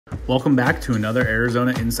Welcome back to another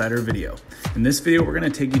Arizona Insider video. In this video, we're going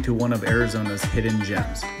to take you to one of Arizona's hidden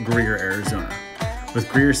gems, Greer, Arizona. With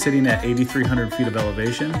Greer sitting at 8,300 feet of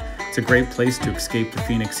elevation, it's a great place to escape the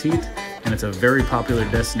Phoenix heat, and it's a very popular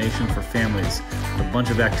destination for families with a bunch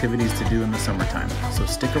of activities to do in the summertime. So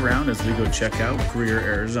stick around as we go check out Greer,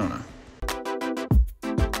 Arizona.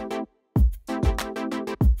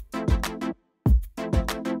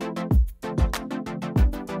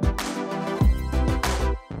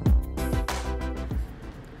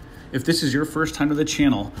 If this is your first time to the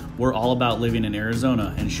channel, we're all about living in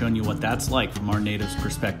Arizona and showing you what that's like from our natives'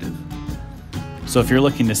 perspective. So if you're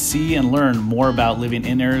looking to see and learn more about living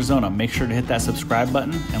in Arizona, make sure to hit that subscribe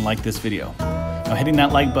button and like this video. Now hitting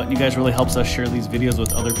that like button, you guys, really helps us share these videos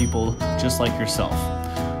with other people just like yourself.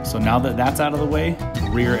 So now that that's out of the way,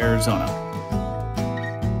 Greer, Arizona.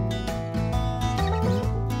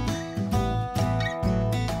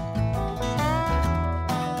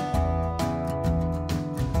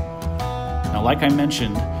 Now, like I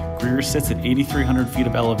mentioned, Greer sits at 8,300 feet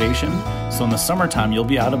of elevation, so in the summertime you'll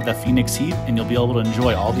be out of the Phoenix heat and you'll be able to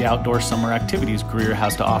enjoy all the outdoor summer activities Greer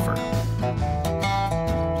has to offer.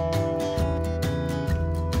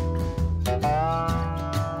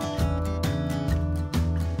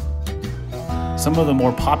 Some of the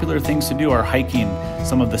more popular things to do are hiking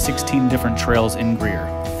some of the 16 different trails in Greer,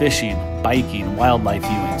 fishing, biking, wildlife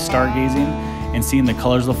viewing, stargazing, and seeing the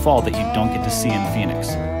colors of fall that you don't get to see in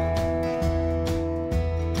Phoenix.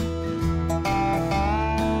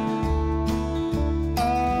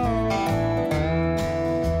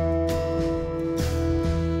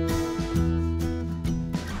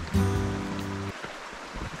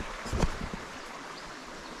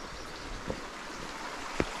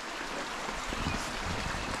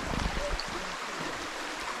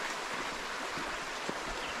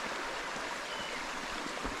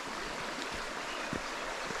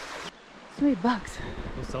 $3.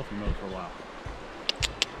 We'll selfie mode for a while.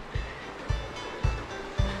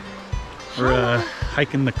 We're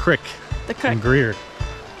hiking the creek in Greer.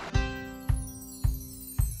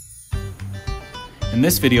 In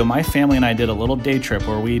this video, my family and I did a little day trip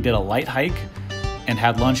where we did a light hike and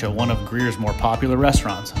had lunch at one of Greer's more popular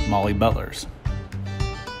restaurants, Molly Butler's.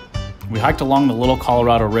 We hiked along the Little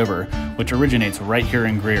Colorado River, which originates right here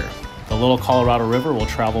in Greer. The Little Colorado River will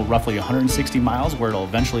travel roughly 160 miles where it'll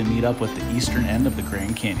eventually meet up with the eastern end of the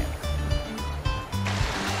Grand Canyon.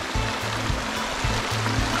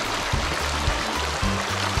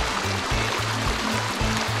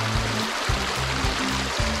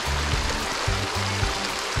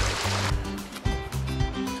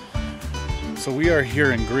 So we are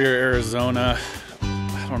here in Greer, Arizona.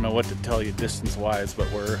 I don't know what to tell you distance-wise,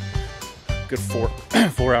 but we're a good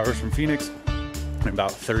 4 hours from Phoenix.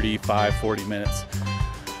 About 35-40 minutes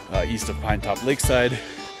east of Pine Top Lakeside.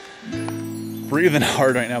 Breathing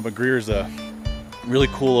hard right now, but Greer's a really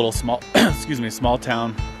cool little small small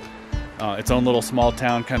town. Its own little small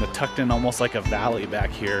town, kind of tucked in almost like a valley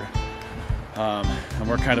back here. And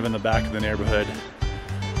we're kind of in the back of the neighborhood,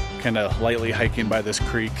 kind of lightly hiking by this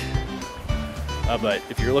creek. But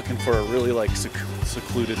if you're looking for a really like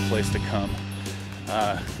secluded place to come,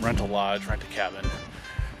 rent a lodge, rent a cabin,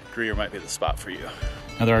 Greer might be the spot for you.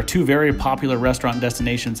 Now there are two very popular restaurant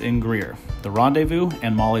destinations in Greer, the Rendezvous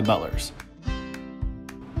and Molly Butler's.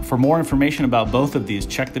 For more information about both of these,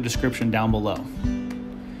 check the description down below.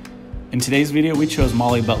 In today's video, we chose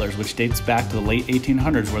Molly Butler's, which dates back to the late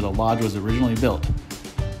 1800s where the lodge was originally built.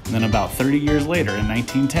 And then about 30 years later, in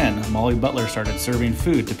 1910, Molly Butler started serving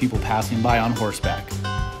food to people passing by on horseback.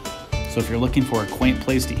 So if you're looking for a quaint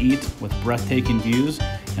place to eat with breathtaking views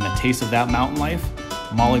and a taste of that mountain life,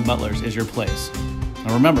 Molly Butler's is your place.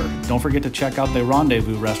 Now remember, don't forget to check out the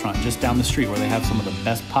Rendezvous restaurant just down the street where they have some of the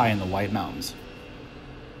best pie in the White Mountains.